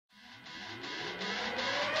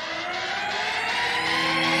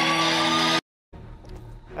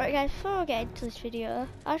Alright guys, before we get into this video,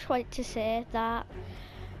 I just wanted to say that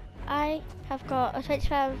I have got a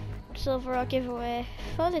 25 silver giveaway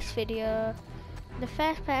for this video. The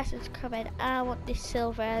first person to comment, I want this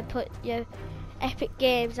silver, and put your Epic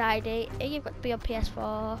Games ID, and you've got to be on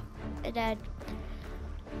PS4, and then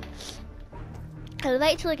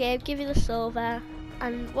relate to the game, give you the silver,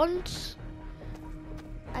 and when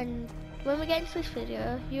we get into this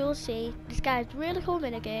video, you'll see this guy's really cool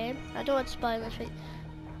minigame. I don't want to spoil this,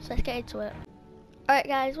 so let's get into it. Alright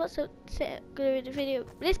guys, what's up? Going to the video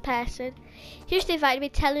with this person. He just invited me,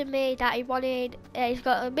 telling me that he wanted, he's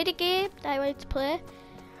got a minigame that he wanted to play.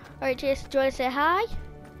 Alright Jason, do you want to say hi?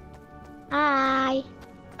 Hi.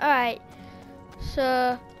 Alright,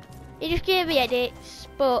 so he just gave me edits,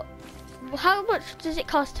 but how much does it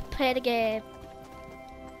cost to play the game?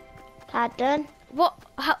 Pardon?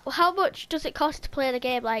 How much does it cost to play the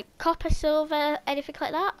game? Like copper, silver, anything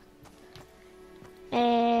like that?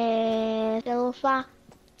 Silver.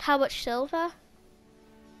 How much silver?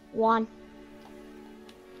 1.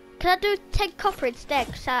 Can I do 10 copper instead?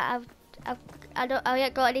 Cause I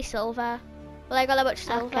ain't got any silver. Well, I got that much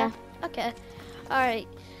silver. Okay. Alright.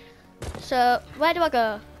 So where do I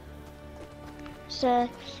go? So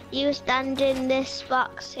you stand in this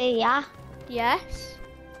box here, Yes.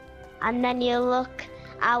 and then you look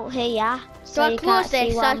out here. So I close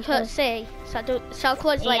this so I one can't for- see. So I'll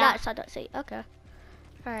close it like Yeah. that so I don't see. Okay.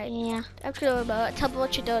 Alright. Yeah. I'm gonna remote. Tell me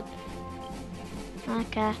what you done.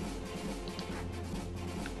 Okay.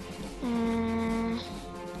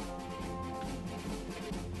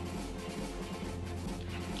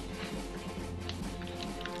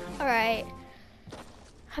 Alright.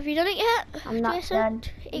 Have you done it yet? I'm not Jason?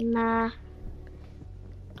 done. Nah.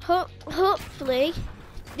 Hopefully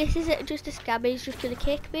this isn't just a scam, he's just gonna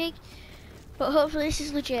kick me. But hopefully this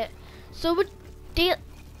is legit. So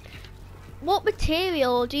what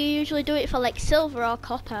material do you usually do it for, like silver or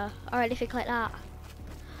copper or anything like that?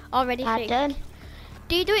 Or anything? Pardon?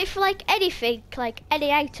 Do you do it for like anything, like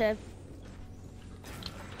any item?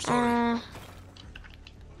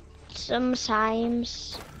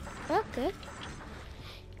 Sometimes. Okay.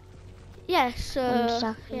 Yeah,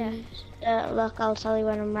 so yeah. Look, I'll tell you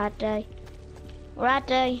when I'm ready.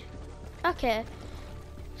 Ready. Okay.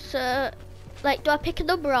 So like, do I pick a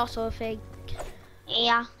number or something?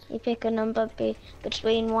 Yeah. You pick a number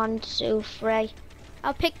between 1, 2, 3.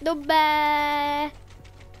 I'll pick number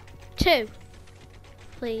 2,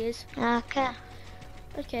 please. Okay.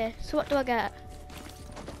 Okay, so what do I get?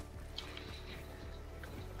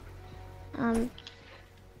 Oh,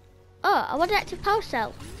 I want an active power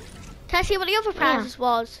cell. Can I see what the other prizes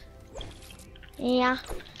was? Yeah.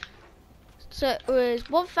 So it was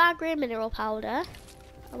 1 5-gram mineral powder.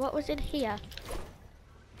 And what was in here?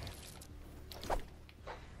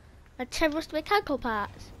 And 10 rusty mechanical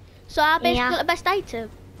parts. So I basically got the best item.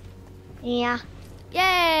 Yeah.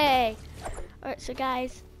 Yay! Alright, so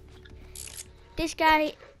guys, this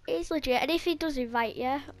guy is legit, and if he does invite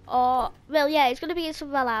you, or, well, yeah, he's gonna be in some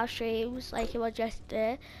of our live streams, like he was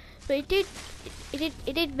yesterday, but he did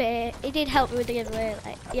help me with the giveaway,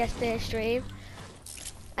 like yesterday's stream,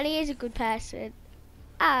 and he is a good person,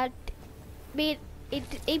 and he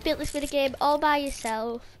built this mini game all by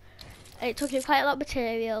himself, and it took him quite a lot of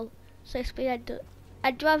material, so it's been ended.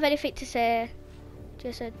 And do you have anything to say,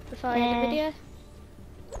 Jason, before I end the video?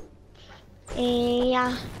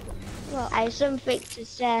 Yeah. What? I have something to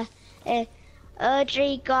say.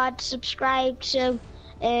 Audrey God subscribe to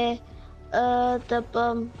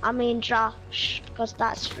Josh, because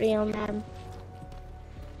that's real name.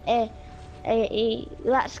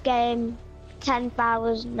 Let's get him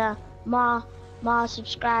 10,000 more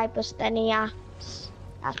subscribers than he has.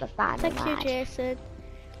 That's the final. Thank you, Jason.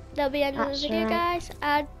 That'll be the end of the video, guys,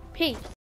 and peace.